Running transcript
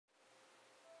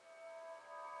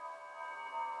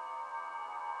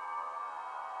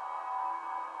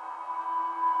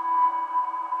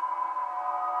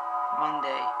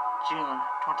Monday, June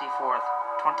 24th,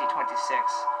 2026,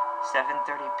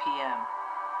 7:30 p.m.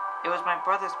 It was my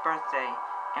brother's birthday,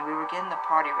 and we were getting the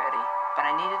party ready, but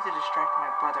I needed to distract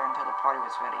my brother until the party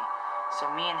was ready,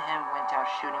 so me and him went out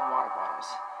shooting water bottles.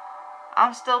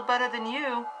 "I'm still better than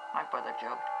you," my brother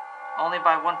joked. "Only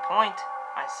by 1 point,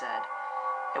 I said.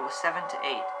 It was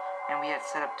 7-8, and we had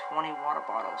set up 20 water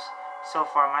bottles. So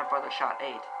far, my brother shot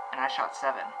 8, and I shot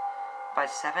 7. By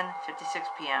 7:56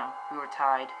 p.m., we were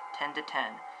tied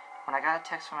 10-10, when I got a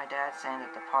text from my dad saying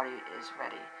that the party is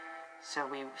ready. So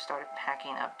we started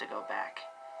packing up to go back.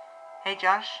 "Hey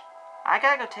Josh, I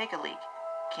gotta go take a leak.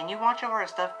 Can you watch over our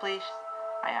stuff, please?"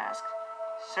 I asked.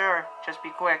 "Sir, just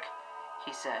be quick,"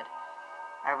 he said.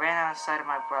 I ran out of sight of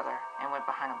my brother and went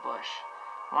behind a bush.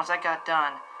 Once I got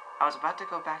done, I was about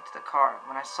to go back to the car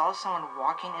when I saw someone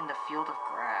walking in the field of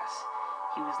grass.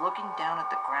 He was looking down at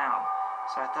the ground,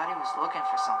 so I thought he was looking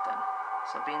for something.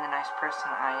 So being the nice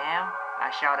person I am, I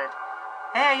shouted,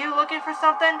 "Hey, are you looking for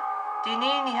something? Do you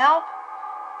need any help?"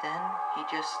 Then he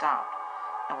just stopped,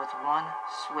 and with one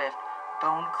swift,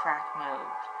 bone-crack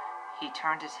move, he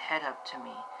turned his head up to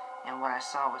me, and what I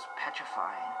saw was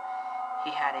petrifying. He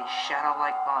had a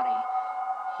shadow-like body.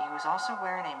 He was also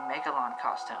wearing a megalon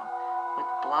costume,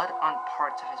 with blood on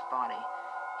parts of his body.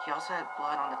 He also had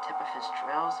blood on the tip of his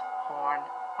drills, horn,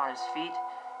 on his feet,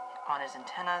 on his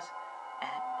antennas,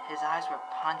 and his eyes were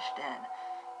punched in,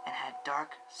 and had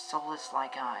dark,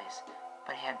 soulless-like eyes,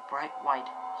 but he had bright white,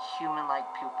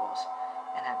 human-like pupils,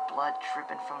 and had blood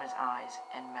dripping from his eyes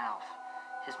and mouth.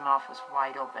 His mouth was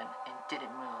wide open and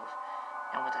didn't move,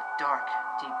 and with a dark,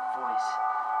 deep voice,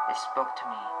 it spoke to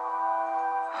me.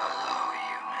 "Hello,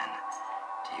 human.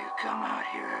 Do you come out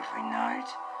here every night?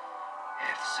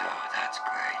 If so, that's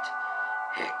great.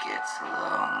 It gets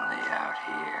lonely out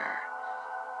here."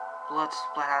 Blood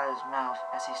splat out of his mouth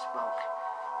as he spoke.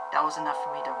 That was enough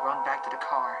for me to run back to the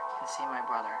car and see my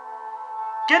brother.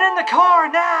 "Get in the car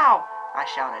now!" I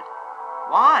shouted.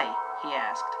 "Why?" he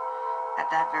asked. At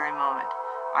that very moment,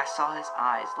 I saw his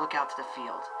eyes look out to the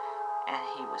field, and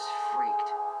he was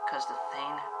freaked, because the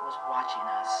thing was watching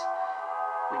us.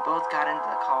 We both got into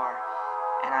the car,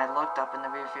 and I looked up in the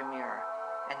rearview mirror,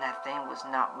 and that thing was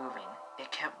not moving.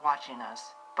 It kept watching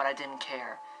us, but I didn't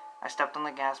care. I stepped on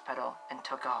the gas pedal and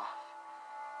took off.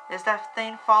 "Is that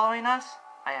thing following us?"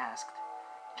 I asked.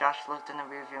 Josh looked in the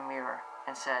rearview mirror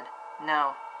and said,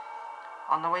 "No."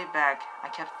 On the way back, I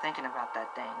kept thinking about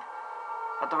that thing.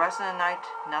 But the rest of the night,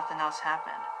 nothing else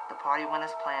happened. The party went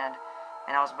as planned,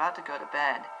 and I was about to go to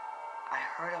bed. I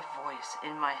heard a voice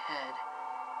in my head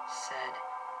said,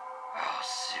 "I'll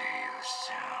see you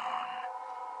soon."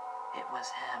 It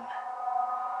was him.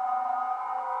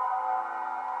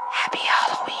 Happy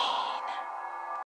Halloween.